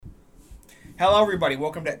Hello, everybody.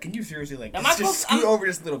 Welcome to. Can you seriously just scoot over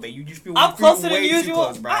just a little bit? You just feel. I'm closer than usual. Too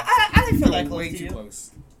close, bro. I didn't feel that close way to too you.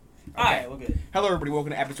 close. Okay. All right, we're good. Hello, everybody.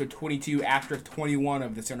 Welcome to episode 22, after 21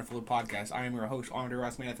 of the Centerfold podcast. I am your host, Andre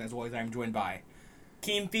Ross Smith, and as always, I am joined by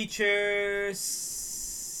Keem features.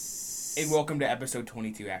 And welcome to episode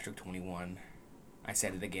 22, after 21. I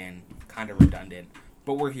said it again, kind of redundant,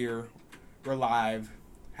 but we're here. We're live,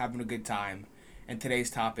 having a good time, and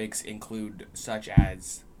today's topics include such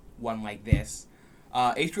as one like this.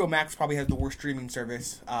 HBO Max probably has the worst streaming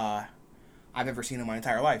service I've ever seen in my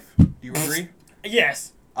entire life. Do you agree?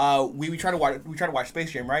 Yes. We tried to watch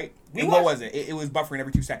Space Jam, right? What was it? It was buffering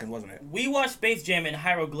every 2 seconds, wasn't it? We watched Space Jam in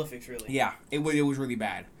hieroglyphics, really. Yeah, it was really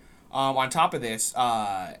bad. On top of this,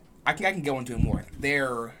 I can go into it more.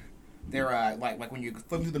 They're like when you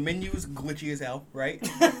flip through the menus, glitchy as hell, right?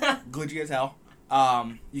 Glitchy as hell.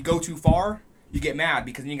 You go too far, you get mad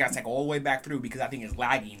because then you gotta cycle all the way back through because that thing is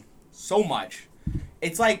lagging so much.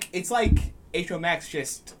 It's like HBO Max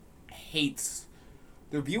just hates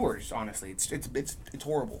their viewers. Honestly, it's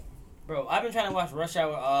horrible. Bro, I've been trying to watch Rush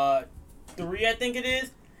Hour 3, I think it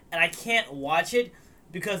is, and I can't watch it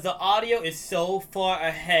because the audio is so far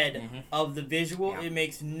ahead of the visual. Yeah. It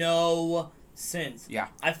makes no sense. Yeah.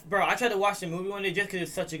 I tried to watch the movie one day just because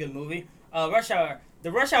it's such a good movie. Rush Hour.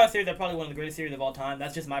 The Rush Hour series are probably one of the greatest series of all time.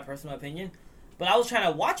 That's just my personal opinion. But I was trying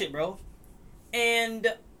to watch it, bro,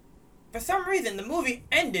 and for some reason the movie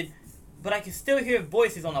ended, but I can still hear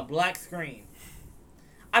voices on a black screen.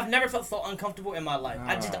 I've never felt so uncomfortable in my life.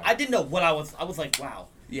 I didn't know what I was like, wow.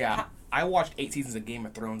 Yeah. I watched 8 seasons of Game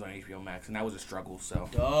of Thrones on HBO Max, and that was a struggle. So.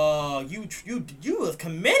 You was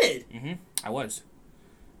committed. I was.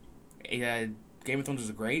 Game of Thrones was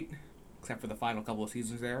great, except for the final couple of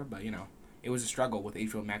seasons there. But it was a struggle with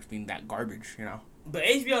HBO Max being that garbage. But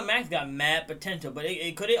HBO Max got mad potential. But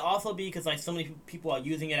could it also be because so many people are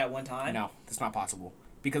using it at one time? No, that's not possible.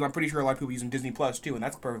 Because I'm pretty sure a lot of people are using Disney Plus too, and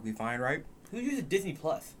that's perfectly fine, right? Who uses Disney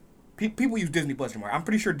Plus? People use Disney Plus anymore. I'm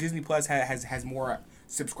pretty sure Disney Plus has more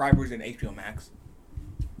subscribers than HBO Max.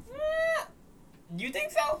 You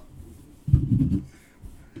think so?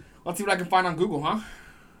 Let's see what I can find on Google, huh?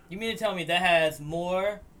 You mean to tell me that has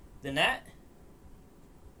more than that?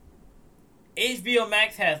 HBO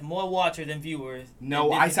Max has more watchers than viewers.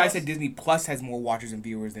 No, I said Disney Plus has more watchers and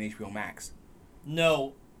viewers than HBO Max.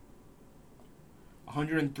 No.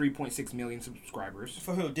 103.6 million subscribers.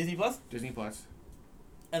 For who? Disney Plus? Disney Plus.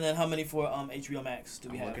 And then how many for HBO Max do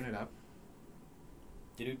we have? I'm looking it up.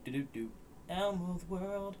 Elmo's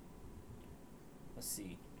World. Let's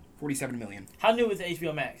see. 47 million. How new is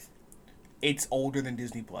HBO Max? It's older than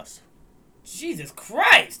Disney Plus. Jesus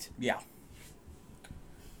Christ! Yeah.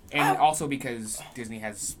 And also because Disney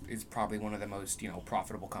is probably one of the most,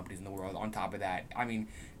 profitable companies in the world. On top of that, I mean,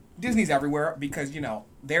 Disney's everywhere because,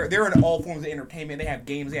 they're in all forms of entertainment. They have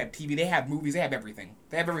games, they have TV, they have movies, they have everything.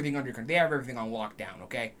 They have everything under control. They have everything on lockdown,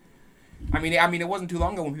 okay? I mean, it wasn't too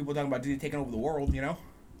long ago when people were talking about Disney taking over the world,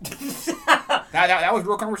 That was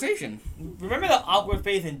real conversation. Remember the awkward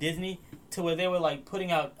phase in Disney to where they were,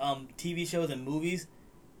 putting out TV shows and movies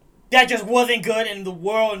that just wasn't good and the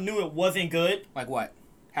world knew it wasn't good? Like what?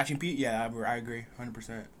 Hatching Pete? Yeah, I agree.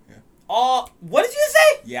 100%. Yeah. What did you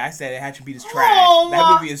say? Yeah, I said it. Hatching Pete is trash.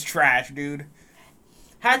 That movie is trash, dude.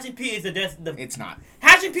 Hatching Pete is It's not.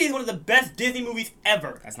 Hatching Pete is one of the best Disney movies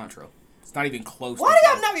ever. That's not true. It's not even close. Why do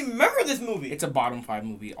y'all not remember this movie? It's a bottom 5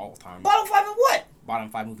 movie all time. Bottom 5 of what? Bottom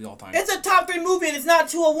 5 movie all time. It's a top 3 movie and it's not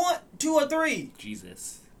 2 or 1, 2 or 3.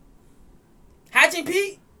 Jesus. Hatching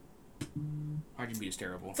Pete? Hatching Pete is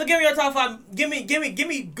terrible. So give me your top 5. Give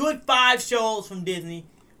me good 5 shows from Disney.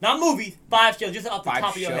 Not movies, 5 shows, just off the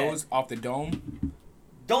top of your head. 5 shows off the dome?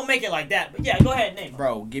 Don't make it like that, but yeah, go ahead and name them.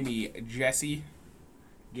 Bro, give me Jesse.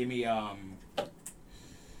 Give me, Oh,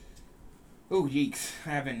 yeeks. I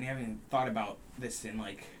haven't thought about this in,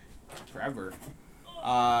 forever.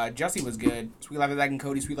 Jesse was good. Sweet Life of Zack and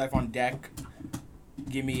Cody, Sweet Life on Deck.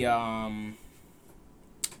 Give me,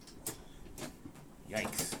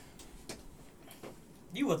 Yikes.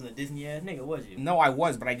 You wasn't a Disney-ass nigga, was you? No, I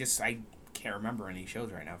was, but I can't remember any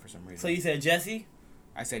shows right now for some reason. So you said Jesse?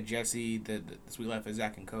 I said Jesse, the Sweet Life of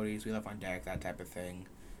Zack and Cody, Sweet Life on Deck, that type of thing.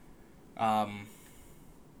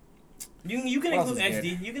 You can include XD.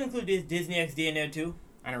 Good? You can include Disney XD in there too.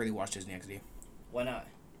 I never really watched Disney XD. Why not?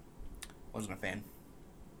 Wasn't a fan.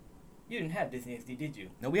 You didn't have Disney XD, did you?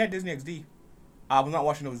 No, we had Disney XD. I was not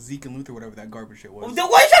watching those Zeke and Luther, whatever that garbage shit was. Then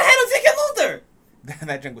why you trying to handle Zeke and Luther?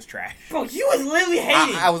 That junk was trash. Bro, you was literally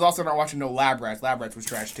hating. I was also not watching no Lab Rats. Lab Rats was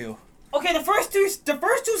trash too. Okay, the first two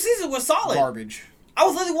seasons were solid. Garbage. I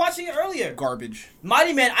was literally watching it earlier. Garbage.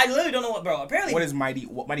 Mighty Med, I literally don't know what, bro. Apparently. What is Mighty?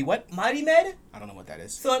 Mighty what? Mighty Med? I don't know what that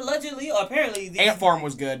is. So allegedly, or apparently... Ant Farm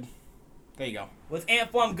was good. There you go. Was Ant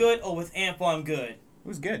Farm good or was Ant Farm good? It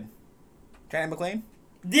was good. Janet McClain?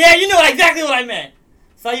 Yeah, you know exactly what I meant.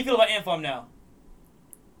 So how you feel about Ant Farm now?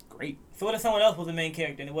 Great. So what if someone else was the main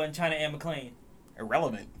character and it wasn't China Anne McClain?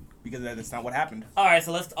 Irrelevant. Because that's not what happened. Alright,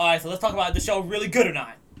 so let's talk about the show really good or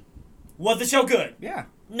not. Was the show good? Yeah.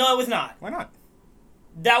 No, it was not. Why not?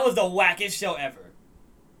 That was the wackest show ever.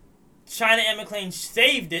 China Anne McClain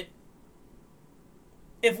saved it.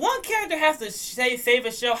 If one character has to save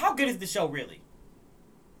a show, how good is the show really?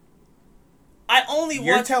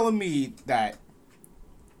 You're telling me that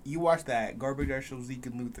you watched that garbage ass show Zeke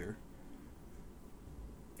and Luther.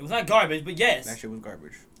 It was not garbage, but yes. That shit was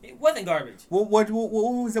garbage. It wasn't garbage. What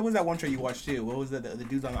was that one show you watched too? What was the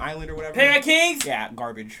dudes on the island or whatever? Pair of Kings? Yeah,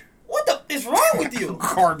 garbage. What the is wrong with you?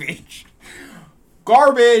 Garbage.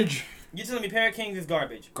 Garbage. You telling me Pair of Kings is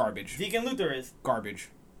garbage? Garbage. Zeke and Luther is? Garbage.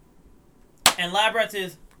 And Labyrinth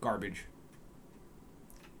is? Garbage.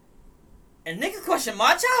 And niggas question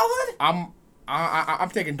my childhood? I'm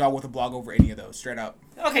taking Dog with a Blog over any of those, straight up.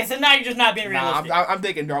 Okay, so now you're just not being realistic. I'm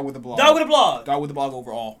taking Dog with a Blog. Dog with a Blog. Dog with a Blog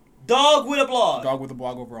overall. Dog with a Blog. Dog with a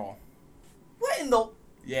Blog overall. What in the...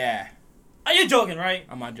 Yeah. Are you joking, right?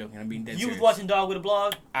 I'm not joking. I'm being dead You serious. was watching Dog with a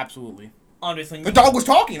Blog? Absolutely. Andre, so The dog was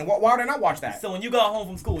talking. Why did I not watch that? So when you got home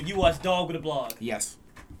from school, you watched Dog with a Blog? Yes.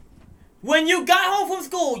 When you got home from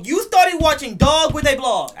school, you started watching Dog with a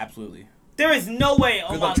Blog? Absolutely. There is no way...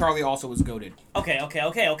 Good Luck Charlie also was goated.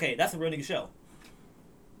 Okay. That's a real nigga show.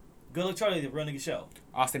 Good Luck Charlie is a real nigga show.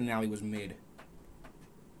 Austin and Ally was mid.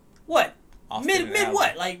 What? Austin Mid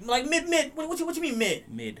what? Like mid? What you mean mid?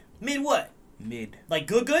 Mid. Mid what? Mid. Like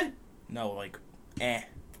good? No, like, eh.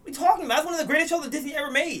 What are you talking about? That's one of the greatest shows that Disney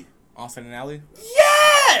ever made. Austin and Ally?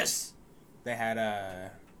 Yes! They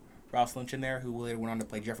had Ross Lynch in there, who later went on to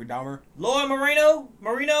play Jeffrey Dahmer. Laura Marino?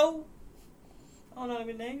 I don't know her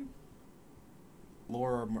good name.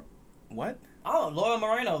 What? Oh, Laura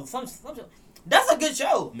Moreno. That's a good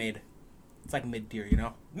show. Mid. It's like mid tier, you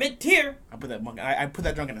know. Mid tier. I put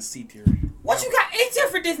that junk in a C tier. What you got A tier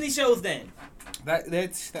for Disney shows then?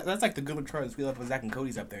 That's like the Good Luck Charlie. We left with Zach and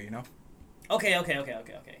Cody's up there, you know. Okay.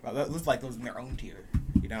 Well, that looks like those in their own tier,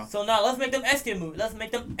 you know. So now let's make them S tier movies. Let's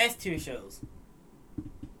make them S tier shows.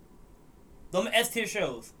 Them S tier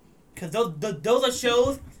shows, cause those are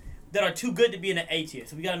shows that are too good to be in an A tier.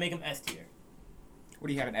 So we gotta make them S tier. What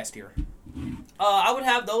do you have in S tier? I would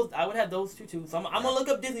have those two too. So I'm gonna look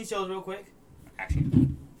up Disney shows real quick. Actually,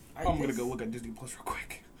 I'm gonna go look at Disney Plus real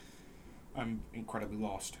quick. I'm incredibly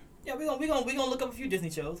lost. Yeah, we gonna look up a few Disney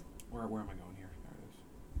shows. Where am I going here? There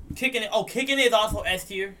it is. Kicking It. Oh, Kicking It is also S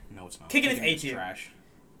tier. No, it's not. Kicking It is A tier. Trash.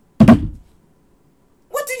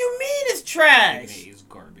 What do you mean it's trash? Kicking It is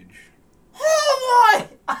garbage. Oh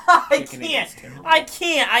my! I Kicking It can't. is terrible. I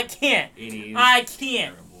can't. It is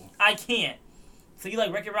terrible. I can't. So you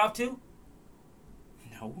like Wreck-It Ralph too?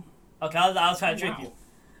 No. Okay, I was trying to trick you.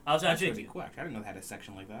 That's pretty cool. Actually, I didn't know they had a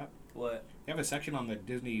section like that. What? They have a section on the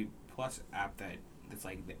Disney Plus app that's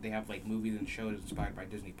like they have like movies and shows inspired by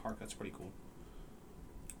Disney Park. That's pretty cool.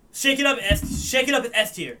 Shake It Up is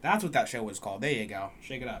S tier. That's what that show was called. There you go.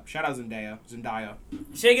 Shake It Up. Shout out Zendaya.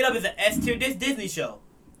 Shake It Up is an S tier Disney show.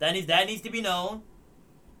 That needs to be known.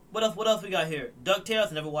 What else we got here?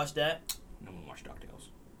 DuckTales. Never watched that. No one watched DuckTales.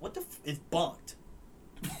 What the is bunked?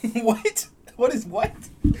 What? What is what?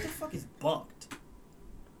 What the fuck is bunked?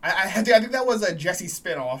 I think that was a Jesse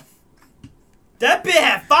spinoff. That bit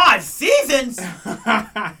had 5 seasons.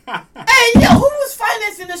 Hey, yo, who was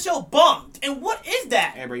financing the show Bunked? And what is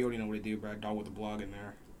that? Hey, bro, you already know what to do, bro. Dog with a Blog in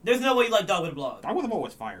there. There's no way you like Dog with a Blog. Dog with a Blog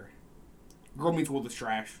was fire. Girl Meets World was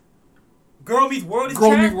trash. Girl Meets World is Girl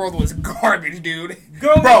trash? Meets World was garbage, dude.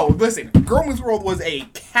 Listen. Girl Meets World was a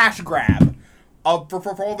cash grab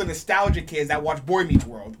for all the nostalgia kids that watch Boy Meets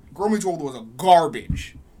World. Girl Meets World was a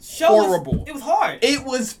garbage. Horrible. It was hard. It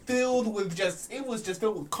was filled with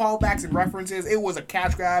callbacks and references. It was a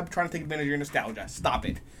cash grab trying to take advantage of your nostalgia. Stop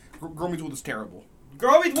it. Girl Meets World is terrible.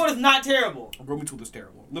 Girl Meets World is not terrible. Girl Meets World is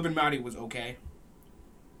terrible. Liv and Maddie was okay.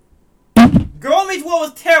 Girl Meets World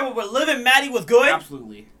was terrible, but Liv and Maddie was good?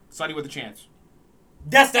 Absolutely. Sunny with a Chance.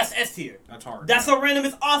 That's S tier. That's hard. That's So Random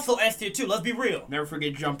is also S tier too. Let's be real. Never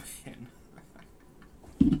forget Jump In.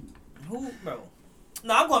 Who, bro?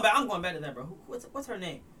 No, I'm going back to that, bro. What's her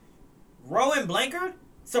name? Rowan Blanchard?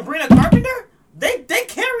 Sabrina Carpenter? They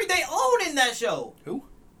carried their own in that show. Who?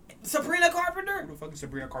 Sabrina Carpenter? Who the fuck is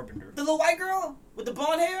Sabrina Carpenter? The little white girl with the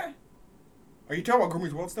blonde hair? Are you talking about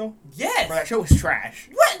Grimmy's World still? Yes. Bro, that show was trash.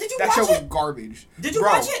 What? Did you watch it? That show was garbage. Did you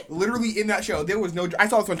watch it? Literally in that show, there was no. I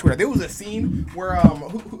saw this on Twitter. There was a scene where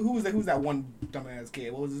who was that one dumbass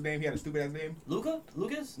kid? What was his name? He had a stupid ass name.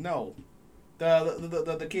 Lucas? No,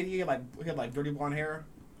 the kid he had like dirty blonde hair.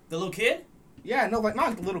 The little kid? Yeah, no, like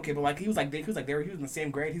not the little kid, but like he was there. He was in the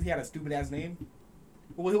same grade. He had a stupid ass name.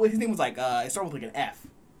 Well, his name was like it started with like an F.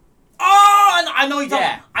 Oh, I know what you're talking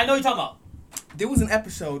about. I know what you're talking about. There was an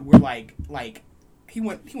episode where like he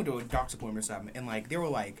went to a doctor's appointment or something, and like they were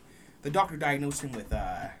like the doctor diagnosed him with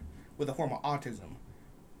a form of autism,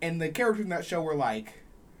 and the characters in that show were like,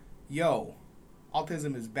 "Yo,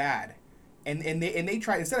 autism is bad," and they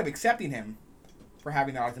tried, instead of accepting him for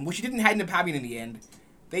having that autism, which he didn't end up having in the end,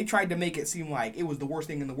 they tried to make it seem like it was the worst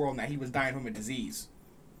thing in the world and that he was dying from a disease.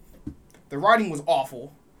 The writing was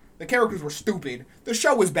awful. The characters were stupid. The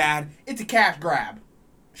show was bad. It's a cash grab.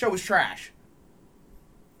 The show was trash.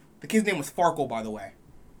 The kid's name was Farkle, by the way.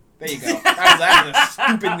 There you go. That was a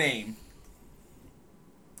stupid name.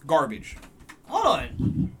 Garbage. Hold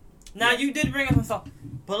on. Now, you did bring up some stuff,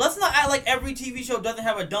 but let's not act like every TV show doesn't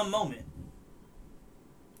have a dumb moment.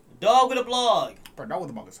 Dog with a blog. Bro, Dog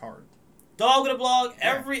with a Blog is hard. Dog with a blog,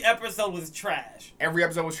 Yeah. every episode was trash. Every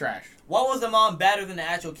episode was trash. Why was the mom better than the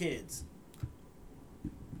actual kids?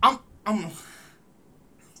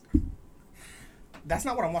 That's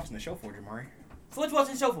not what I'm watching the show for, Jamari. So what you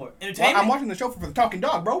watching the show for? Entertainment? Well, I'm watching the show for the talking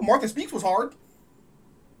dog, bro. Martha Speaks was hard.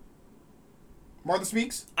 Martha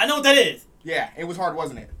Speaks? I know what that is. Yeah, it was hard,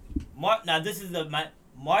 wasn't it? Now this is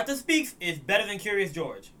Martha Speaks is better than Curious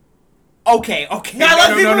George. Okay. Now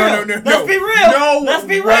let's be real. Let's be real. No Let's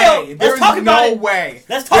be way. real. There's Let's talk about it. No way.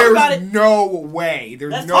 Let's talk about it. There's no way.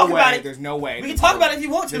 There's Let's no talk way. about it. There's no way. We can talk about it if you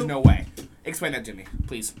want to. There's no way. Explain that to me,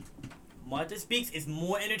 please. Martha Speaks is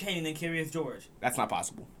more entertaining than Curious George. That's not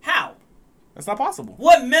possible. How? That's not possible.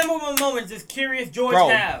 What memorable moments does Curious George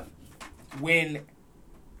have? When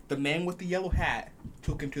the man with the yellow hat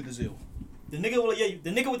took him to the zoo. The nigga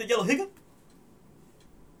with the yellow hiccup?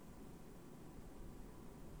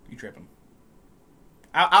 You tripping.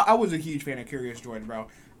 I was a huge fan of Curious George, bro.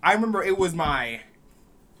 I remember it was my...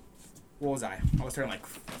 What was I? I was turning like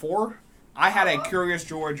 4. I had a Curious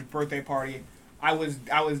George birthday party. I was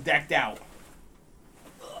decked out.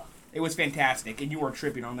 It was fantastic, and you were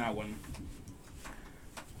tripping on that one.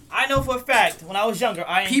 I know for a fact, when I was younger,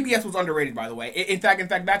 PBS was underrated, by the way. In fact,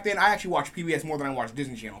 back then, I actually watched PBS more than I watched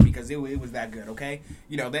Disney Channel because it was that good. Okay,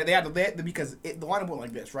 you know they had because the lineup went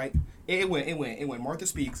like this, right? It went Martha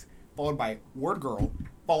Speaks, followed by Word Girl,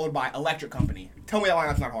 followed by Electric Company. Tell me that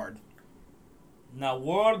lineup's not hard. Now,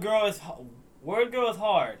 Word Girl is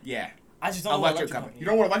hard. Yeah. I just don't know what Electric Company. You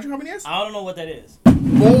don't know what Electric Company is? I don't know what that is.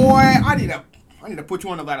 Boy, I need to put you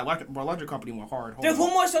on that Electric Company went hard. There's one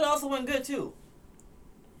more show that also went good too.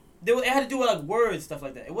 It had to do with like words, stuff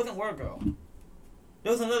like that. It wasn't Word Girl.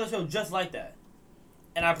 There was another show just like that,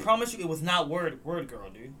 and I promise you, it was not Word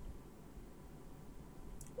Girl, dude.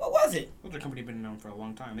 What was it? Electric Company been known for a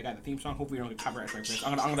long time. They got the theme song. Hopefully, you don't get copyright strike for this.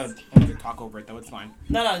 I'm gonna talk over it though. It's fine.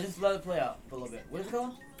 No, just let it play out for a little bit. What is it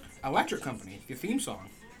called? Electric Company, your theme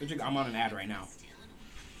song. I'm on an ad right now.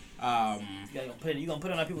 You gonna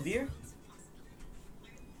put it on people's ear?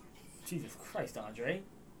 Jesus Christ, Andre.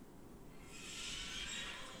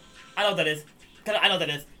 I know what that is. I know what that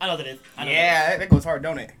is. Yeah, that goes hard,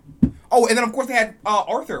 don't it? Oh, and then of course they had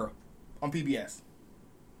Arthur on PBS.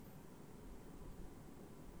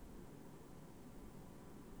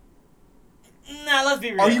 Nah, let's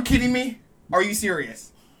be real. Are you kidding me? Are you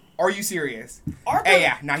serious? Arthur? Hey,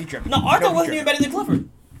 yeah, nah, he tripping. No, Arthur wasn't even better than Clifford.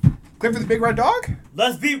 Clifford the Big Red Dog?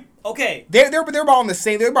 Let's be okay. They're about on the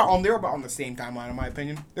same. They're about on the same timeline, in my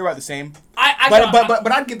opinion. They're about the same.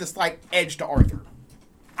 But I'd give the slight edge to Arthur.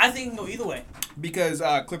 I think it can go either way. Because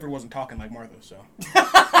Clifford wasn't talking like Martha, so.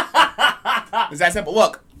 It's that simple.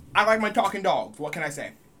 Look, I like my talking dogs. What can I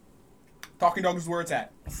say? Talking dogs is where it's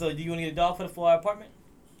at. So, do you want to get a dog for the 4-hour apartment?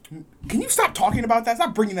 Can you stop talking about that?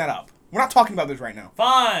 Stop bringing that up. We're not talking about this right now.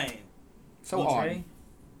 Fine. So on. Trey,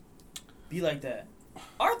 be like that.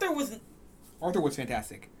 Arthur was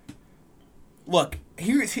fantastic. Look,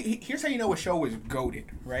 here's how you know a show is goated,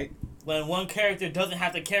 right? When one character doesn't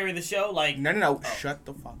have to carry the show, like... No. Oh. Shut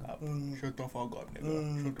the fuck up. Shut the fuck up,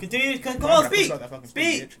 nigga. Continue. Come on, speak.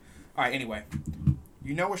 Speak. Alright, anyway.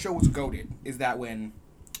 You know a show was goated is that when,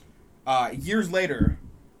 years later,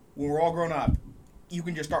 when we're all grown up, you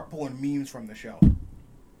can just start pulling memes from the show.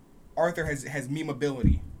 Arthur has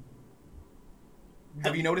memeability.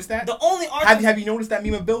 Have you noticed that? The only Arthur... Have you noticed that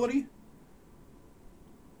memeability?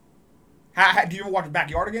 Do you ever watch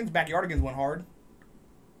Backyardigans? Backyardigans went hard.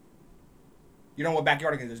 You don't know what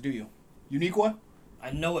Backyardigans is, do you? Uniqua?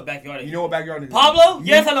 I know what backyard is. You know what backyard is? Pablo?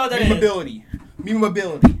 Yes, I know what that is. Memeability.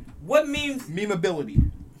 Memeability. What memes? Memeability.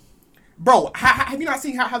 Bro, have you not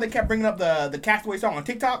seen how they kept bringing up the Castaway song on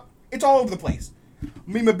TikTok? It's all over the place.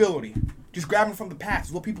 Memeability. Just grabbing from the past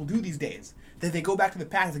is what people do these days. They go back to the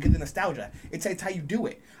past to get the nostalgia. It's how you do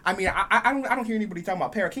it. I mean, I don't hear anybody talking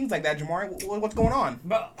about Pair of Kings like that, Jamari. What's going on?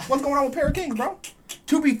 What's going on with Pair of Kings, bro?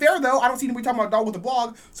 To be fair, though, I don't see anybody talking about Dog with the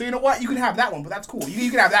Blog. So you know what? You can have that one, but that's cool.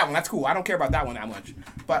 You can have that one. That's cool. I don't care about that one that much.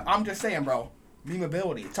 But I'm just saying, bro.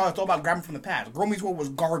 Memeability. It's all about grabbing from the past. Girl Meets World was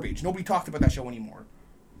garbage. Nobody talked about that show anymore.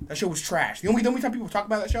 That show was trash. The only time people talk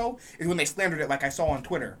about that show is when they slandered it, like I saw on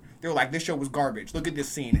Twitter. They were like, this show was garbage. Look at this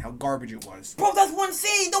scene, how garbage it was. Bro, that's one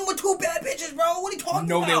scene. Them were two bad bitches, bro. What are you talking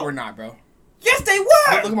about? No, they were not, bro. Yes, they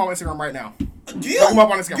were. Look them up on Instagram right now. Do you? Look them up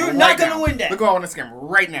on Instagram You're not going to win that. Look them up on Instagram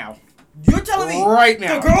right now. You're telling me right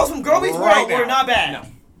now. The girls from Girl Meets World were not bad? No.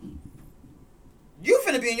 You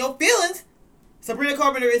finna be in your feelings. Sabrina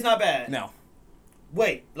Carpenter is not bad. No.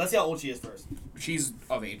 Wait, let's see how old she is first. She's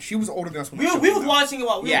of age. She was older than us when we was watching a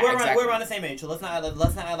while. We're exactly. around the same age, so let's not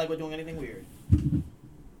act like we're doing anything weird.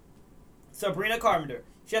 Sabrina Carpenter.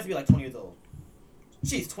 She has to be like 20 years old.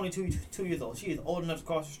 She's 22 years old. She is old enough to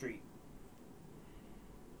cross the street.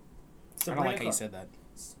 I don't like how you said that.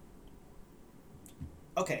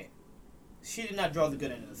 Okay. She did not draw the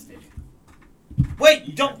good end of the stick.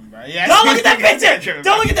 Wait, don't look at that picture!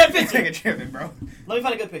 Don't look at that picture! Take a tripping, bro. Let me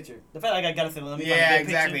find a good picture. The fact I gotta say, let me find a good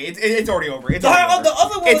exactly. picture. It's already over. The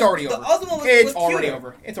other one it's already over. The other one was It's cuter. already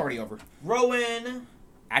over. It's already over. Rowan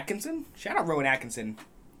Atkinson? Shout out Rowan Atkinson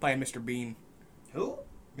playing Mr. Bean. Who?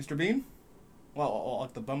 Mr. Bean? Well,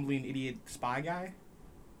 like the bumbling idiot spy guy.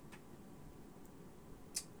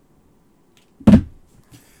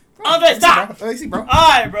 Andre, stop! Let me see, bro.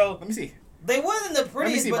 Alright, bro. Let me see. They wasn't the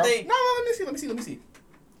prettiest, but bro. They... No, let me see.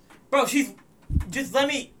 Bro, she's... Just let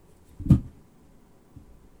me...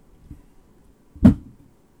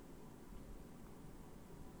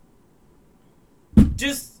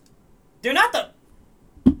 Just... They're not the...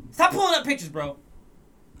 Stop pulling up pictures, bro.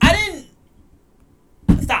 I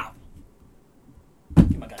didn't... Stop.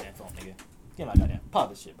 Get my goddamn phone, nigga. Get my goddamn... Pause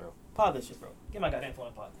this shit, bro. Get my goddamn phone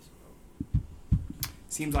and pause this shit, bro.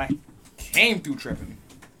 Seems like came through tripping.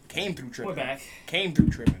 We're back. Came through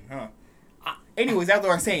tripping, huh? Anyways, that's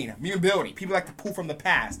what I'm saying. Memeability. People like to pull from the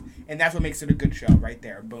past, and that's what makes it a good show, right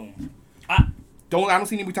there. Boom. I don't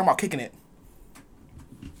see anybody talking about kicking it.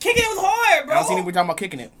 Kicking it was hard, bro. I don't see anybody talking about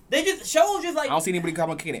kicking it. They just shows just like. I don't see anybody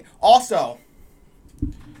talking about kicking it. Also,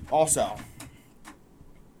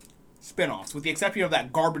 spinoffs. With the exception of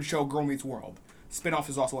that garbage show, Girl Meets World, spinoff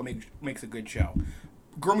is also what makes a good show.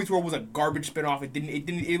 Girl Meets World was a garbage spinoff.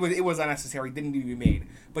 It was unnecessary. It didn't need to be made.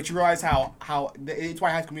 But you realize how it's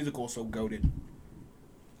why High School Musical is so goated.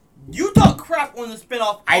 You talk crap on the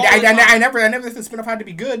spinoff. I never said the spinoff had to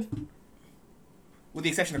be good. With the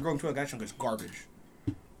exception of Girl Meets World, that show is garbage.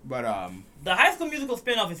 But the High School Musical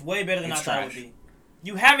spinoff is way better than I thought it would be.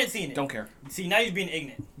 You haven't seen it. Don't care. See, now you're being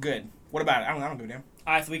ignorant. Good. What about it? I don't give a damn.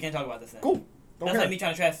 All right, so we can't talk about this then. Cool. That's like me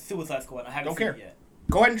trying to trash Suicide Squad. I haven't seen it yet.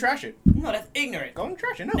 Go ahead and trash it. No, that's ignorant. Go and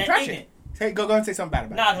trash it. No, that's trash ignorant. it. Go and say something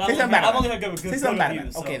bad about it. I've only heard good Say something bad about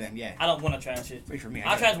reviews. it. Okay, then, yeah. I don't want to trash it. Wait for me.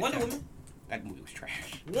 I'll trash Wonder Woman. That movie was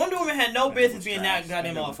trash. Wonder Woman had no business being that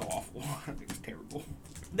goddamn awful. It was so awful. It was terrible.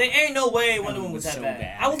 There ain't no way Wonder Woman was that so bad.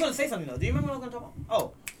 bad. I was going to say something, though. Do you remember what I was going to talk about?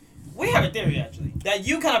 Oh. We have a theory, actually, that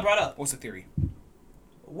you kind of brought up. What's the theory?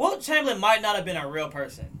 Wilt Chamberlain might not have been a real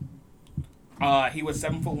person. He was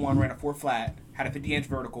 7'1", ran a 4 flat, had a 50-inch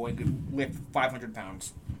vertical, and could lift 500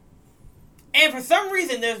 pounds. And for some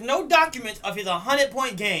reason, there's no documents of his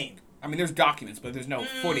 100-point game. I mean, there's documents, but there's no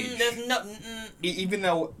footage. There's no. Even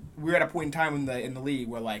though we're at a point in time in the league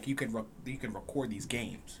where like you could record these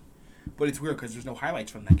games, but it's weird because there's no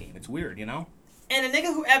highlights from that game. It's weird, you know. And a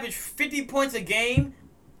nigga who averaged 50 points a game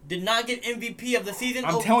did not get MVP of the season.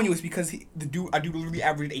 I'm telling you, it's because a dude literally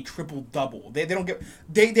averaged a triple double. They've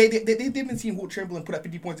been seeing Wilt Chamberlain put up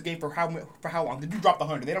 50 points a game for how long? The dude dropped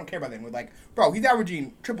 100. They don't care about that. We're like, bro, he's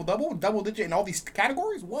averaging triple digit in all these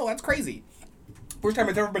categories. Whoa, that's crazy. First time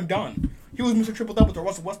it's ever been done. He was Mr. Triple Double until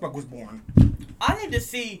Russell Westbrook was born. I need to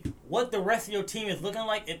see what the rest of your team is looking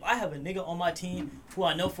like if I have a nigga on my team who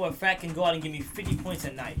I know for a fact can go out and give me 50 points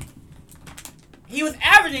a night. He was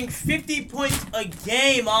averaging 50 points a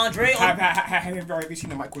game, Andre. Have you seen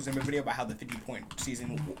the Michael Zimmer video about how the 50-point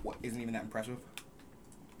season isn't even that impressive?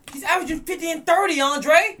 He's averaging 50 and 30,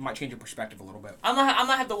 Andre. It might change your perspective a little bit. I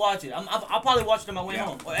might have to watch it. I'll probably watch it on my way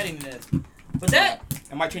home or editing this. But that...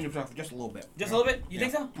 It might change your perspective just a little bit. Just a little bit? You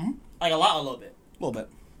think so? Mm-hmm. Like a little bit? A little bit.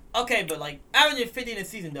 Okay, but like averaging 50 in a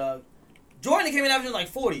season, dog. Jordan came in averaging like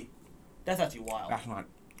 40. That's actually wild. That's not...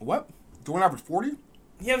 What? Jordan averaged 40?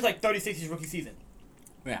 He averaged like 36 his rookie season.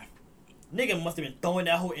 Yeah. Nigga must have been throwing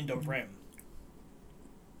that hoe in the rim.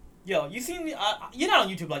 Yo, you seen... you're not on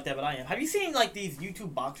YouTube like that, but I am. Have you seen, like, these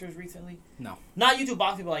YouTube boxers recently? No. Not YouTube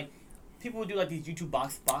boxing, but, like, people who do, like, these YouTube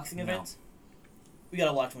boxing events. We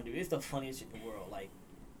gotta watch one, dude. It's the funniest shit in the world. Like,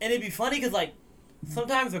 and it'd be funny because, like,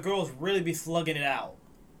 sometimes the girls really be slugging it out.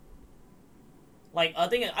 Like, I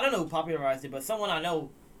don't know who popularized it, but someone I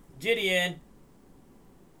know, Gideon...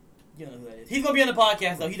 You don't know who that is. He's gonna be on the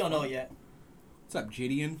podcast, though. He don't know it yet. What's up,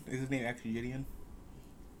 Gideon? Is his name actually Gideon?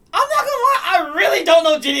 I'm not gonna lie, I really don't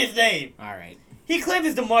know Gideon's name. Alright. He claims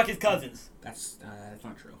it's DeMarcus Cousins. That's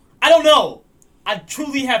not true. I don't know. I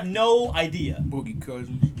truly have no idea. Boogie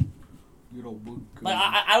Cousins. Good old Boogie Cousins. Like,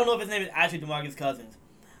 I don't know if his name is actually DeMarcus Cousins.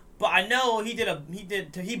 But I know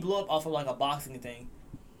he blew up off of, like, a boxing thing.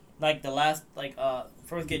 Like, the last, like,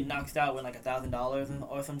 first getting knocked out with, like,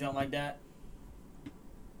 $1,000 or some junk like that.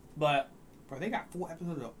 But... Bro, they got 4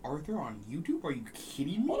 episodes of Arthur on YouTube? Are you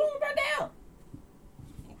kidding me? Hold on, right now.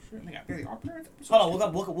 Oh, shit. They got barely Arthur episodes? Hold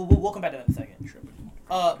on, we'll come back to that in a second.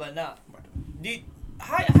 But nah.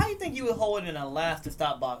 How you think you would hold it in a last to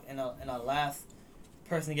stop box, in a last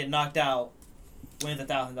person to get knocked out wins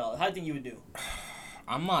 $1,000? How do you think you would do?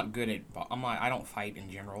 I'm not good at... I don't fight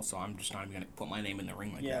in general, so I'm just not even going to put my name in the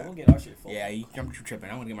ring like that. Yeah, we'll get our shit full. Yeah, I'm tripping.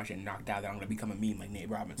 I'm going to get my shit knocked out, then I'm going to become a meme like Nate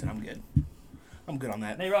Robinson. I'm good. I'm good on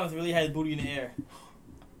that. Nate Robinson really had his booty in the air.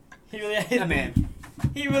 He really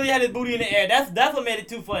had his booty in the air. That's what made it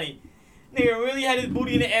too funny. Nigga really had his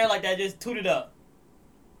booty in the air like that, just tooted up.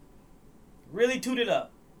 Really tooted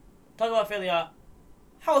up. Talk about Fairly Odd.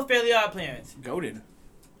 How was Fairly Odd Parents? Goated.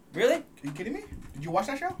 Really? Are you kidding me? Did you watch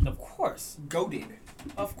that show? Of course. Goated.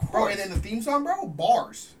 Of course. Bro, and then the theme song, bro?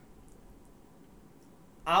 Bars.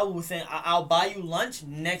 I will say I'll buy you lunch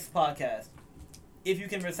next podcast if you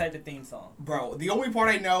can recite the theme song. Bro, the only part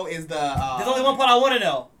I know is the... There's only one part I want to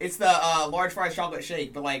know. It's the large fries chocolate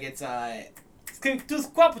shake, but like it's... Yeah.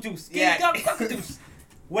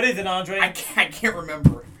 What is it, Andre? I can't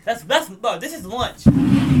remember. That's bro, this is lunch.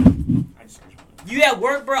 I just You at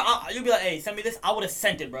work, bro? You'll be like, hey, send me this. I would have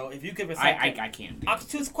sent it, bro. If you could recite it. I can't.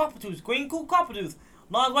 Octopus, quapatus, green cool quapatus,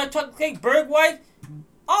 large white chocolate cake, berg white,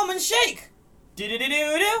 almond shake.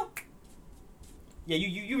 Do-do-do-do-do. Yeah,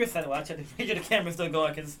 you recite it. Well, I check to make sure the camera's still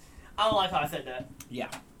going because I don't like how I said that. Yeah.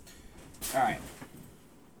 All right.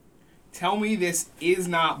 Tell me this is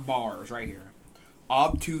not bars right here.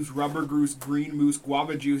 Obtuse, rubber goose, green moose,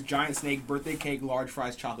 guava juice, giant snake, birthday cake, large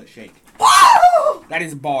fries, chocolate shake. Whoa! That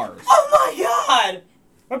is bars. Oh my god!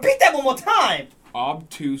 Repeat that one more time.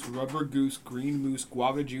 Obtuse, rubber goose, green moose,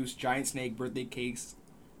 guava juice, giant snake, birthday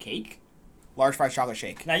cake, large fries, chocolate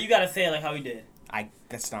shake. Now you gotta say it like how he did.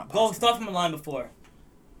 That's not possible. Go start possible. from the line before.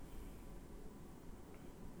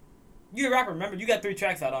 You're a rapper, remember? You got 3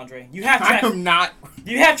 tracks out, Andre. You have tracks. I am not.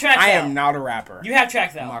 You have tracks out. I am not a rapper. You have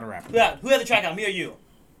tracks out. I'm not a rapper. Who had the track out, me or you?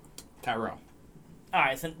 Tyrell.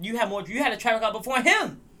 Alright, so you have more. You had a track out before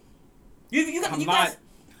him. You I'm guys. not.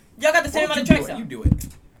 Y'all got the same amount of tracks out. You do it.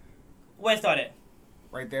 Where it started?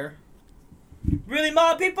 Right there. Really,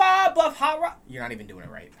 my people, buff hot rock. You're not even doing it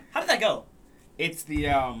right. How did that go? It's the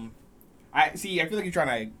I feel like you're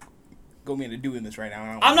trying to go me into doing this right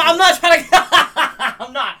now. I'm not trying to.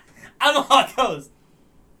 I'm not. I don't know how it goes.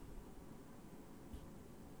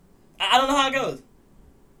 I don't know how it goes.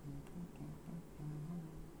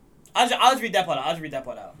 I'll just read that part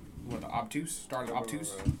out. What, the obtuse? Started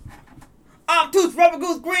obtuse? Obtuse, rubber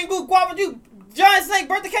goose, green goose, guava juice, giant snake,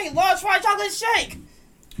 birthday cake, large fried chocolate shake.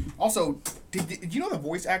 Also, did you know the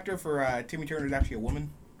voice actor for Timmy Turner is actually a woman?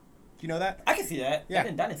 Do you know that? I can see that. Yeah.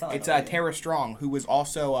 That didn't sound like it's Tara Strong, who was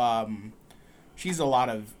also she's a lot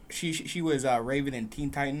of she was Raven in Teen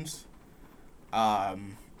Titans.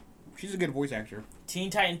 She's a good voice actor. Teen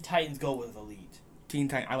Titans Go was elite.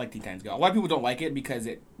 I like Teen Titans Go. A lot of people don't like it because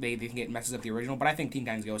they think it messes up the original, but I think Teen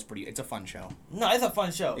Titans Go is it's a fun show. No, it's a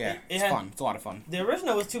fun show. Yeah, it's fun. It's a lot of fun. The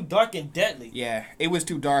original was too dark and deadly. Yeah, it was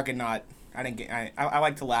too dark and not. I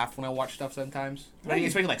like to laugh when I watch stuff sometimes,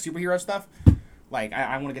 especially like superhero stuff. Like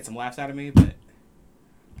I want to get some laughs out of me, but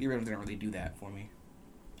the original didn't really do that for me.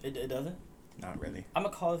 It doesn't. Not really. I'm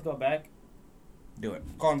gonna call this girl back. Do it.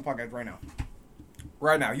 Call on the podcast right now.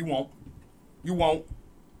 Right now. You won't. You won't.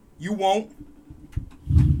 You won't.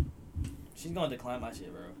 She's gonna decline my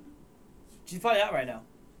shit, bro. She's probably out right now.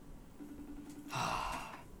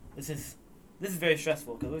 This is very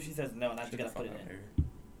stressful because what if she says no and I just gotta put it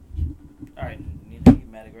in. All right, you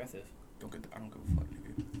mad aggressive. I don't give a fuck,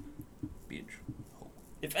 nigga. Bitch.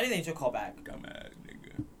 If anything, she'll call back. Dumbass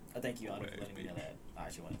nigga. Thank you, Andre, for letting me know that. I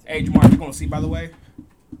actually wanted to. Hey, Jamar, you gonna see, by the way?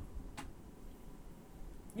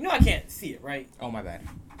 You know I can't see it, right? Oh, my bad.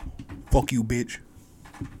 Fuck you, bitch.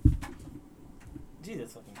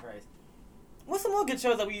 Jesus fucking Christ. What's some more good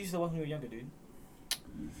shows that we used to watch when we were younger, dude?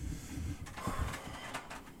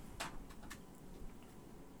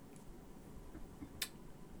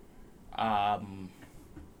 I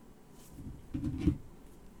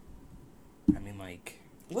mean, like...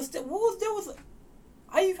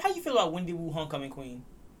 How you feel about Wendy Wu Homecoming Queen?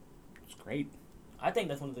 It's great. I think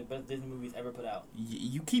that's one of the best Disney movies ever put out.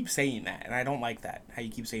 You keep saying that, and I don't like that. How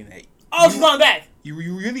you keep saying that. Oh, she's going back! You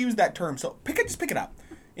really use that term, so... Just pick it up.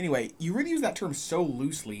 Anyway, you really use that term so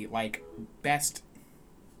loosely, like, best...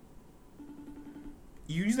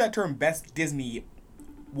 You use that term best Disney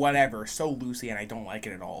whatever so loosely, and I don't like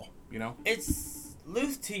it at all, you know? It's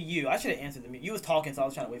loose to you. I should have answered the... You was talking, so I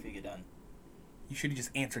was trying to wait for you to get done. You should have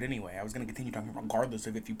just answered anyway. I was going to continue talking regardless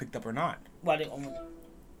of if you picked up or not. Well,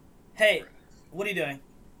 hey, what are you doing?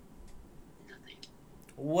 Nothing.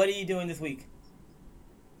 What are you doing this week?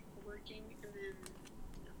 Working and then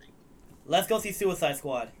nothing. Let's go see Suicide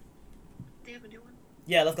Squad. They have a new one?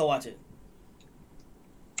 Yeah, let's go watch it.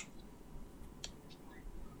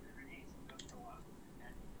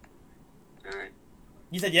 Alright.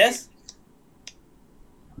 You said yes?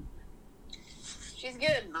 She's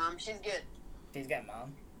good, Mom. She's good. She's got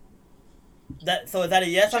mom. So is that a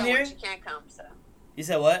yes I'm hearing? She can't come, so. You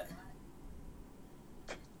said what?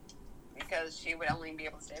 Because she would only be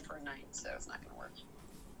able to stay for a night, so it's not going to work.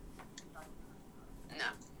 No.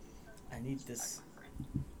 I need this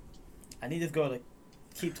girl to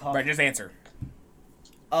keep talking. Right, just answer.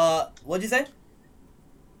 What'd you say?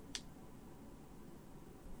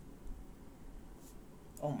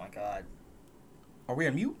 Oh my god. Are we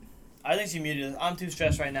on mute? I think she muted us. I'm too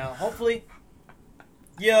stressed right now. Hopefully.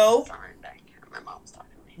 Yo. Sorry, I'm back. My mom's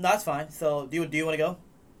talking to me. No, that's fine. So, do you want to go?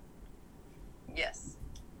 Yes.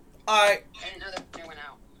 Alright. I didn't know there was a new one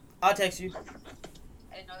out. I'll text you. I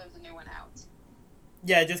didn't know there was a new one out.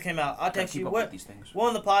 Yeah, it just came out. I'll text you. What? These things. We're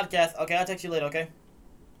on the podcast. Okay, I'll text you later, okay?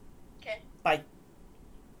 Okay. Bye.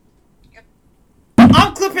 Yep.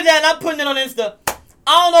 I'm clipping that and I'm putting it on Insta.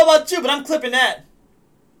 I don't know about you, but I'm clipping that.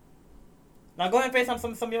 Now go ahead and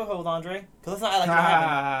FaceTime some of your hoes, Andre. Because let's not act like it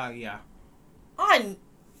happened. Yeah.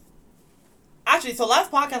 Actually, so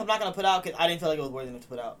last podcast I'm not going to put out because I didn't feel like it was worthy enough to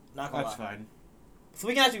put out. Not going to lie. That's fine. So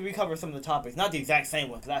we can actually recover some of the topics. Not the exact same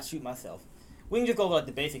one because I shoot myself. We can just go over like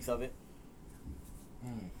the basics of it.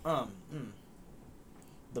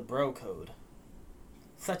 The bro code.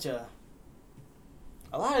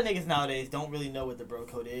 A lot of niggas nowadays don't really know what the bro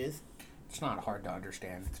code is. It's not hard to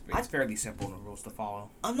understand. It's fairly simple in the rules to follow.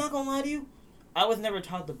 I'm not going to lie to you. I was never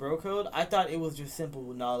taught the bro code. I thought it was just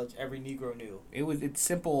simple knowledge every Negro knew. It's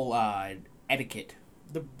simple etiquette.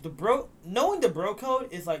 Knowing the bro code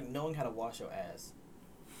is like knowing how to wash your ass.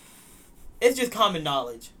 It's just common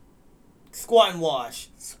knowledge. Squat and wash.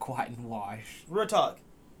 Squat and wash. Real talk.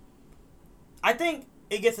 I think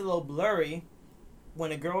it gets a little blurry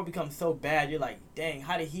when a girl becomes so bad. You're like, dang,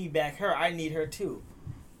 how did he back her? I need her too.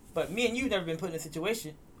 But me and you've never been put in a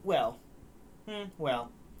situation.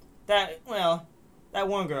 That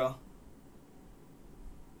one girl.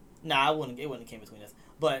 Nah, it wouldn't have came between us.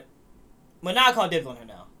 But now I call dibs on her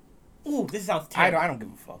now. Ooh, this sounds terrible. I don't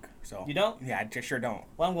give a fuck. So you don't? Yeah, I just sure don't.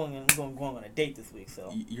 Well, I'm going on a date this week,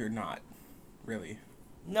 so. You're not, really.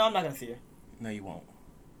 No, I'm not gonna see her. No, you won't.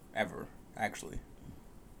 Ever, actually.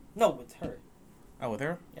 No, with her. Oh, with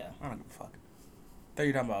her? Yeah. I don't give a fuck. Thought you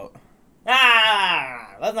were talking about.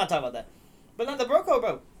 Let's not talk about that. But not the bro code,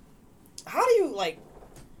 bro. How do you like?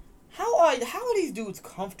 How are these dudes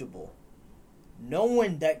comfortable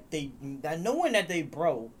knowing that they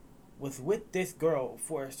bro was with this girl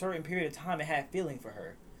for a certain period of time and had feeling for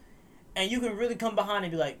her, and you can really come behind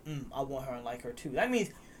and be like, I want her and like her too. That means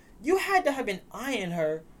you had to have been eyeing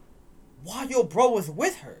her while your bro was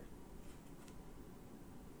with her.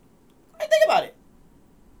 Think about it.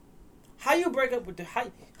 How you break up with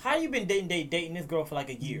how you been dating this girl for like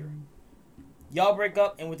a year? Y'all break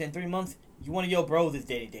up and within 3 months, one of your bros is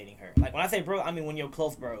dating her. Like when I say bro, I mean one of your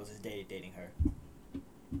close bros is dating her.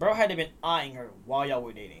 Bro had to been eyeing her while y'all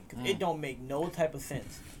were dating. Cause it don't make no type of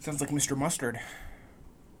sense. Sounds like Mr. Mustard.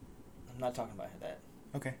 I'm not talking about that.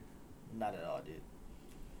 Okay. Not at all, dude.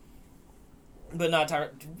 But not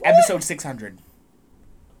Episode 600.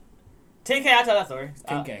 10K, I'll tell that story.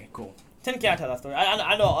 10K, cool. 10K, I'll tell that story.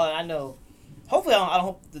 I know. Hopefully, I don't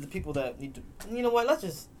hope that the people that need to. You know what? Let's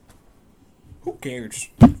just. Who cares?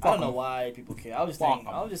 I don't know why people care. I was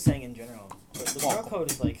just saying in general. But the girl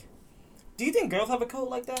code is like. Do you think girls have a code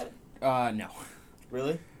like that? No.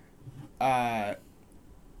 Really? Girls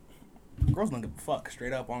don't give a fuck,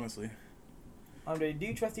 straight up, honestly. Andre, do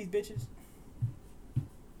you trust these bitches?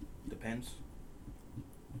 Depends.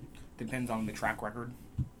 Depends on the track record.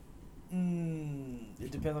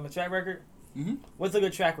 depends on the track record. Mm-hmm. What's a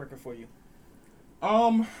good track record for you?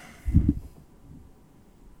 I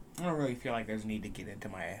don't really feel like there's a need to get into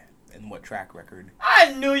what track record.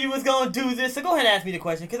 I knew you was gonna do this, so go ahead and ask me the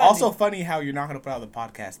question. Cause Also, funny how you're not gonna put out the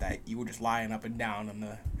podcast that you were just lying up and down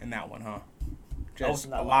in that one, huh? Just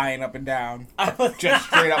lying up and down. Just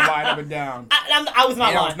straight up lying up and down. I was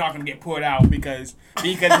not lying. I was not gonna get put out because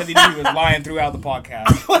he was lying throughout the podcast.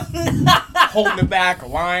 Holding it back,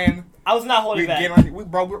 lying. I was not holding back.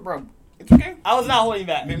 Bro, it's okay. I was not holding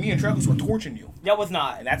back. Me and Travis were torching you. That was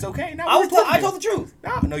not. And that's okay. No, I told the truth.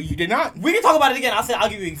 No, you did not. We can talk about it again. I said I'll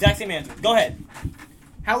give you the exact same answer. Go ahead.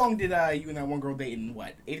 How long did you and that one girl date in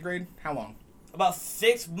what? 8th grade? How long? About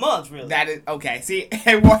 6 months, really. That is okay. See,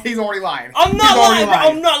 he's already lying. I'm not lying.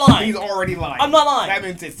 I'm not lying. He's already lying. I'm not lying. That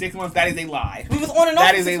means it's 6 months. That is a lie. We was on and off.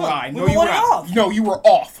 That is a lie. No, you were not. No, you were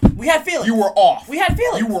off. We had feelings. You were off. We had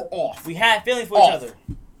feelings. You were off. We had feelings for each other.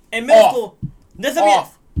 In middle school.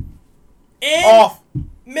 Off. In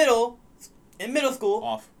middle school.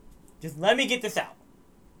 Off. Just let me get this out.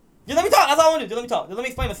 Just let me talk. That's all I want to do. Just let me talk. Just let me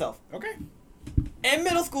explain myself. Okay. In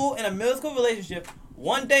middle school, in a middle school relationship,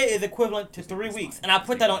 1 day is equivalent to 3 weeks, and I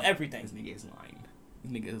put that on everything. This nigga is lying.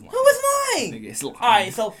 Who is lying? This nigga is lying. All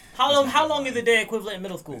right. So how long is a day equivalent in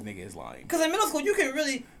middle school? This nigga is lying. Because in middle school, you can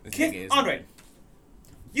really kiss Andre.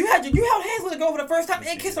 You held hands with a girl for the first time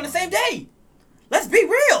and kissed on the same day. Let's be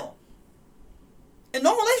real. In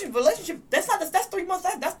no relationship, that's 3 months.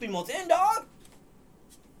 That's 3 months in, dog.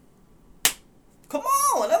 Come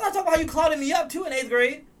on. I'm not talking about how you clouded me up too in 8th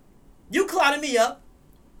grade. You clouded me up.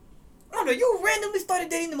 Andre, you randomly started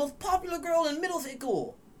dating the most popular girl in middle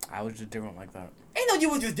school. I was just different like that. Ain't no you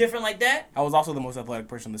was just different like that. I was also the most athletic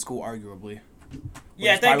person in the school, arguably.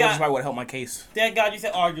 Yeah, thank God. Which is why it would help my case. Thank God you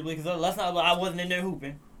said arguably, because I wasn't in there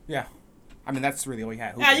hooping. Yeah. I mean, that's really all we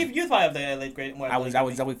had. Yeah, you was probably up there at 8th grade. I was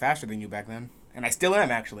definitely faster than you back then. And I still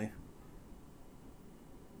am, actually.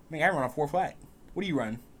 I run a 4 flat. What do you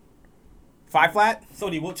run? 5 flat? So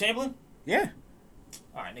do you Wilt Chamberlain? Yeah.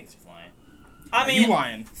 Alright, niggas just lying. I mean, you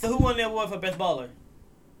lying. So who won the award for best baller?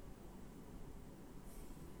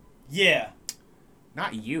 Yeah.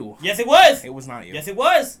 Not you. Yes, it was. It was not you. Yes, it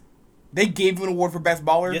was. They gave you an award for best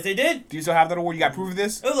baller? Yes, they did. Do you still have that award? You got proof of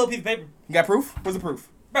this? It was a little piece of paper. You got proof? What's the proof?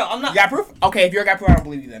 Bro, I'm not. You got proof? Okay, if you got proof, I don't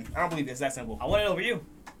believe you then. I don't believe this. That's simple. I won it over you.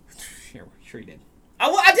 Sure you did. I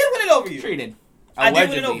did win it over you. Sure you did. I did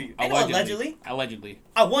win it over you. Allegedly.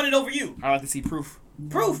 I won it over you. I'd like to see proof.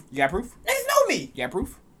 Proof? You got proof? Niggas know me. You got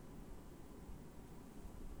proof?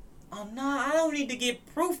 I'm not. I don't need to get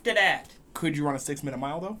proof to that. Could you run a 6-minute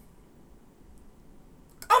mile, though?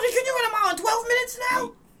 Oh, can you run a mile in 12 minutes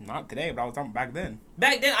now? Not today, but I was talking back then.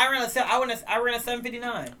 Back then, I ran a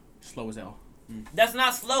 7:59. Slow as hell. That's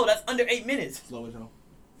not slow. That's under 8 minutes. Slow as hell.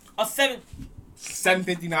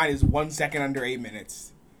 7:59 is 1 second under 8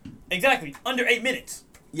 minutes. Exactly, under 8 minutes.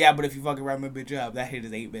 Yeah, but if you fucking round my bitch up, that hit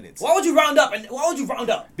is 8 minutes. Why would you round up?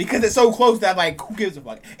 Because it's so close that, like, who gives a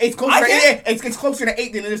fuck? It's closer. It's closer to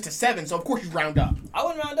 8 than it is to 7. So of course you round up. I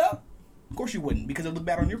wouldn't round up. Of course you wouldn't, because it would look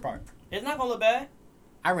bad on your part. It's not gonna look bad.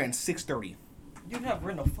 I ran 6:30. You have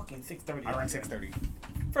ran a fucking 6:30. I ran 6:30.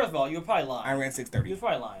 First of all, you were probably lying. I ran 6:30. You were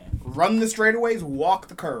probably lying. Run the straightaways, walk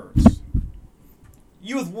the curves.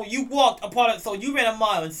 You walked a part of, so you ran a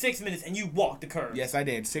mile in 6 minutes and you walked the curves. Yes, I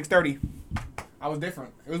did. 6:30. I was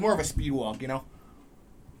different. It was more of a speed walk, you know?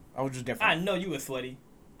 I was just different. I know you were sweaty.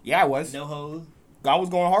 Yeah, I was. No hose. I was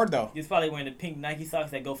going hard, though. You was probably wearing the pink Nike socks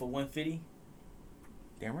that go for $150.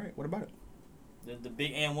 Damn right. What about it? The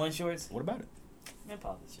big and1 shorts. What about it? Man,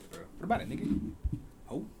 pause this shit, bro. What about it, nigga?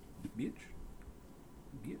 Oh, bitch.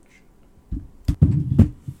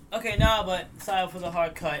 Okay, nah, but sorry for the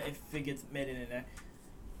hard cut if it gets made in there.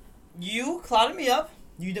 You clouded me up.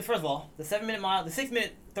 You did, first of all, the 7-minute mile, the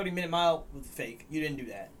 6-minute, 30-minute mile was fake. You didn't do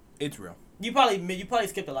that. It's real. You probably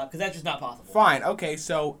skipped a lot because that's just not possible. Fine. Okay,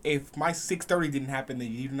 so if my 6:30 didn't happen,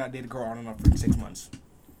 then you did not date a girl on and off for 6 months.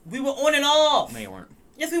 We were on and off. No, you weren't.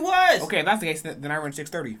 Yes, we was. Okay, if that's the case, then I ran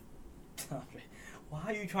 6:30. Why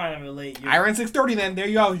are you trying to relate? I ran 6:30 then. There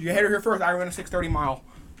you go. You had it here first. I ran a 6:30 mile.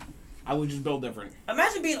 I was just built different.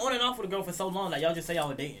 Imagine being on and off with a girl for so long that y'all just say y'all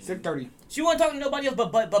were dating. 6:30. She wasn't talking to nobody else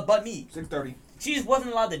but me. 6:30. She just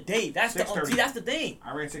wasn't allowed to date. That's the thing.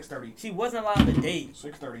 I ran 6:30. She wasn't allowed to date.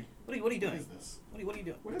 6:30. What are you doing? What is this? What are you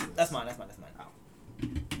doing? What is this? That's mine. Oh.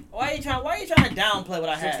 Why are you trying to downplay what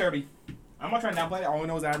I had? 6:30. I'm not trying to downplay it. All I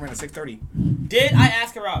know is that I ran a 6:30. Did I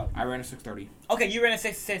ask her out? I ran a 6:30. Okay, you ran a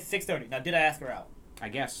 6:30. Now, did I ask her out? I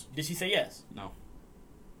guess. Did she say yes? No.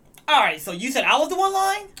 All right. So you said I was the one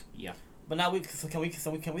lying? Yeah. But now can we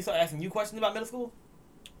start asking you questions about middle school?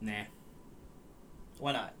 Nah.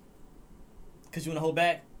 Why not? Cause you wanna hold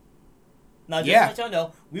back? Now, just Yeah. to let y'all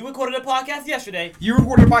know, we recorded a podcast yesterday. You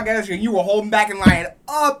recorded a podcast yesterday and you were holding back and lying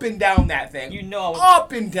up and down that thing. You know I was...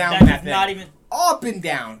 Up and down that That's thing. not even... Up and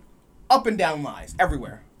down. Up and down lies.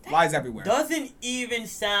 Everywhere. Lies everywhere. Doesn't even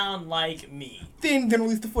sound like me. Then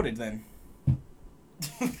release the footage then.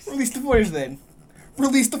 Release the footage then.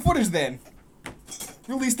 Release the footage then.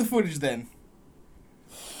 Release the footage then.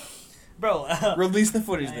 Bro. Release the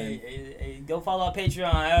footage then. Hey, go follow our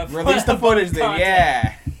Patreon. Release the footage then,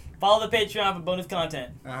 yeah. Follow the Patreon for bonus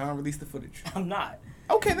content. Release the footage. I'm not.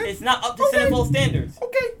 Okay then. It's not up to Centerfold standards.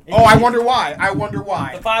 Okay. I wonder why.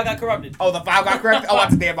 The file got corrupted. Oh, the file got corrupted? Oh,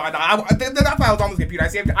 that's a damn file. That file was on the computer.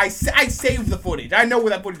 I saved the footage. I know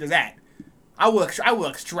where that footage is at. I will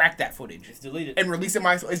extract that footage. It's deleted. And release it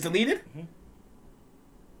myself. It's deleted?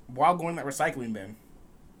 Mm-hmm. Well, I'll go in that recycling bin.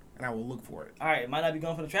 And I will look for it. Alright, it might not be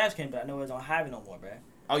going for the trash can, but I know I don't have it no more, bruh.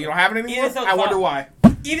 Oh, you don't have it anymore? Even so, I wonder why.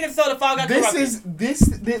 Even if so, the file got corrupted. This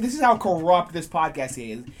is how corrupt this podcast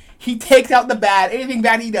is. He takes out the bad. Anything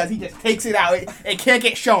bad he does, he just takes it out. It can't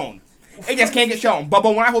get shown. It just can't get shown. But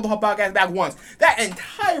when I hold the whole podcast back once, that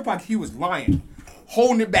entire podcast, he was lying.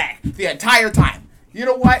 Holding it back the entire time. You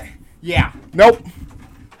know what? Yeah. Nope.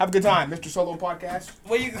 Have a good time, Mr. Solo Podcast.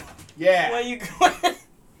 Where you... Yeah. Where you going?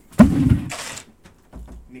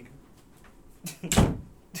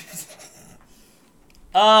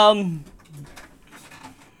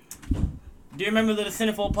 Do you remember the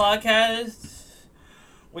Centerfold podcast?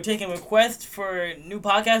 We're taking requests for new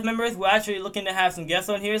podcast members. We're actually looking to have some guests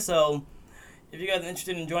on here, so if you guys are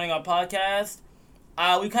interested in joining our podcast,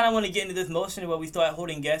 we kind of want to get into this motion where we start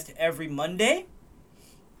holding guests every Monday.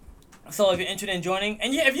 So if you're interested in joining,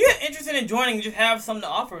 and if you're interested in joining, just have something to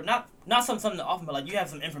offer, not something to offer, but like you have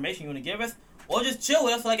some information you want to give us, or just chill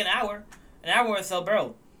with us for like an hour or so,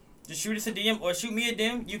 bro. Just shoot us a DM or shoot me a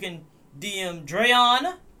DM. You can DM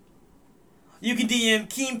Dreon. You can DM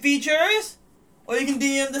Keem Features. Or you can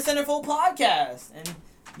DM the Centerfold Podcast. And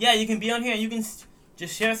yeah, you can be on here and you can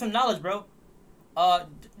just share some knowledge, bro.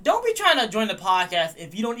 Don't be trying to join the podcast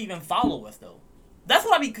if you don't even follow us, though. That's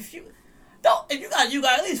what I be confused. If you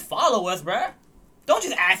got at least follow us, bro. Don't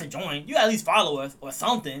just ask to join. You got at least follow us or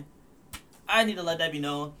something. I need to let that be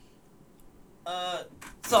known.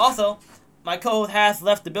 So also, my co-host has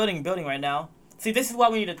left the building right now. See, this is why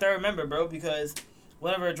we need a third member, bro, because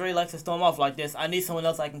whenever Dre likes to storm off like this, I need someone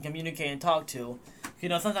else I can communicate and talk to. You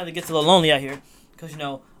know, sometimes it gets a little lonely out here, because, you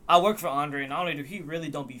know, I work for Andre, and Andre, he really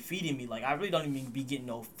don't be feeding me. Like, I really don't even be getting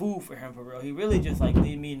no food for him, for real. He really just, like,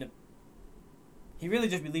 he really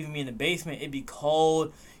just be leaving me in the basement. It be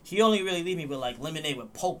cold. He only really leave me with, like, lemonade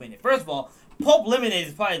with pulp in it. First of all, pulp lemonade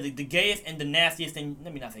is probably the gayest and the nastiest thing.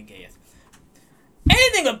 Let me not say gayest.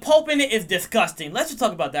 Anything with pulp in it is disgusting. Let's just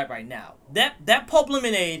talk about that right now. That pulp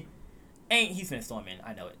lemonade he's finna storm in.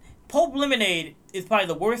 I know it. Pulp lemonade is probably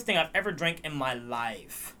the worst thing I've ever drank in my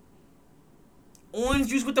life. Orange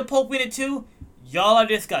juice with the pulp in it too. Y'all are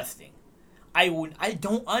disgusting. I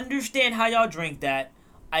don't understand how y'all drink that.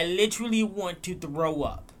 I literally want to throw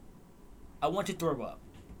up. I want to throw up.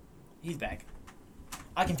 He's back.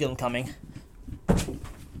 I can feel him coming.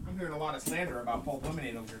 I'm hearing a lot of slander about pulp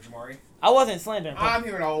lemonade over here, Jamari. I wasn't slandering. I'm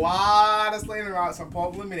hearing a lot of slander about some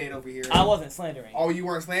pulp lemonade over here. I wasn't slandering. Oh, you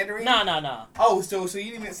weren't slandering? Nah. Oh, so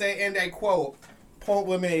you didn't say, and I quote, pulp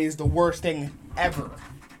lemonade is the worst thing ever.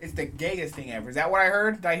 It's the gayest thing ever. Is that what I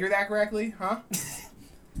heard? Did I hear that correctly? Huh?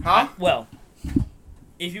 Huh? Well,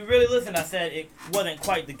 if you really listen, I said it wasn't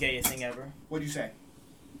quite the gayest thing ever. What'd you say?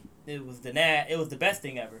 It was the best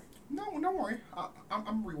thing ever. No, don't worry. I'm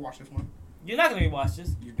gonna rewatch this one. You're not gonna rewatch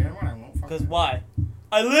this. You're damn right I won't. Because why?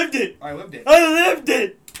 I lived it. I lived it.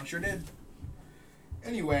 I sure did.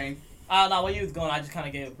 Anyway. While you was going, I just kind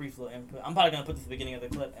of gave a brief little input. I'm probably gonna put this at the beginning of the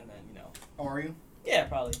clip, and then, you know. Oh, are you? Yeah,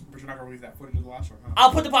 probably. But you're not gonna release that footage of the last one, huh?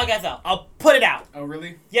 I'll put the podcast out. I'll put it out. Oh,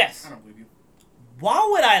 really? Yes. I don't believe you. Why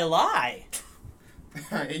would I lie?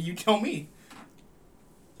 You tell me.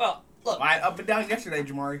 Well, look. Lied up and down yesterday,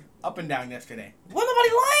 Jamari. Up and down yesterday. Wasn't nobody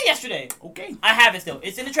lying yesterday. Okay. I have it still.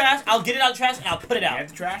 It's in the trash. I'll get it out of the trash and I'll put it out. Get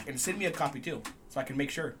the trash and send me a copy too, so I can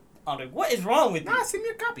make sure. Andre, what is wrong with you? Nah, send me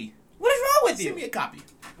a copy. What is wrong with you? Send me a copy.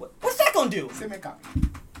 What's that gonna do? Send me a copy.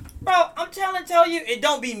 Bro, I'm trying to tell you, it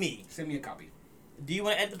don't be me. Send me a copy. Do you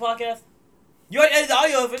want to edit the podcast? You already edited the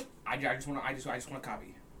audio of it. I just want a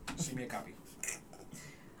copy. Send me a copy.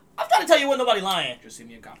 I'm trying to tell you, wasn't nobody lying. Just send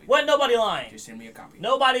me a copy. Wasn't nobody lying. Just send me a copy.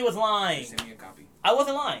 Nobody was lying. Just send me a copy. I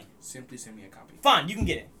wasn't lying. Simply send me a copy. Fine, you can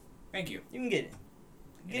get it. Thank you. You can get it.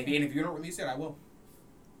 And if you don't release it, I will.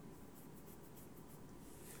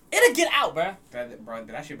 It'll get out, bruh.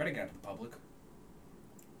 That shit better get out to the public.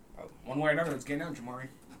 One way or another, it's getting out, Jamari.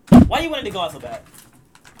 Why you wanted to go out so bad?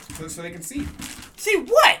 So they can see. See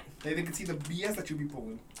what? They can see the BS that you be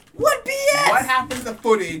pulling. What BS? What happened to the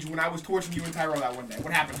footage when I was torching you and Tyrell that one day?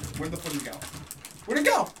 What happened? Where did the footage go? Where'd it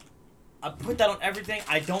go? I put that on everything.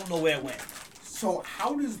 I don't know where it went. So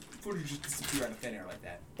how does footage just disappear out of thin air like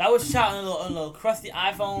that? That was shot on a little crusty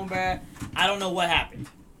iPhone, bruh. I don't know what happened.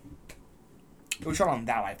 It was shot on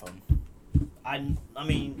that iPhone. I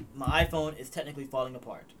mean, my iPhone is technically falling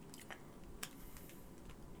apart.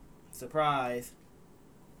 Surprise.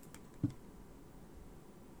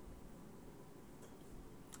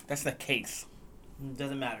 That's the case.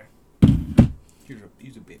 Doesn't matter.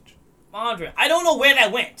 He's a bitch. Andre, I don't know where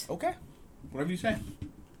that went. Okay. Whatever you say.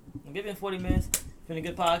 I'm giving 40 minutes. It's been a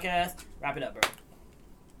good podcast. Wrap it up, bro.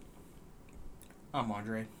 I'm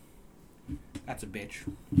Andre. That's a bitch.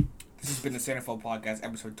 This has been the Centerfold Podcast,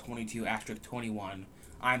 episode 22, *21.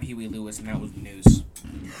 I'm Huey Lewis, and that was the news.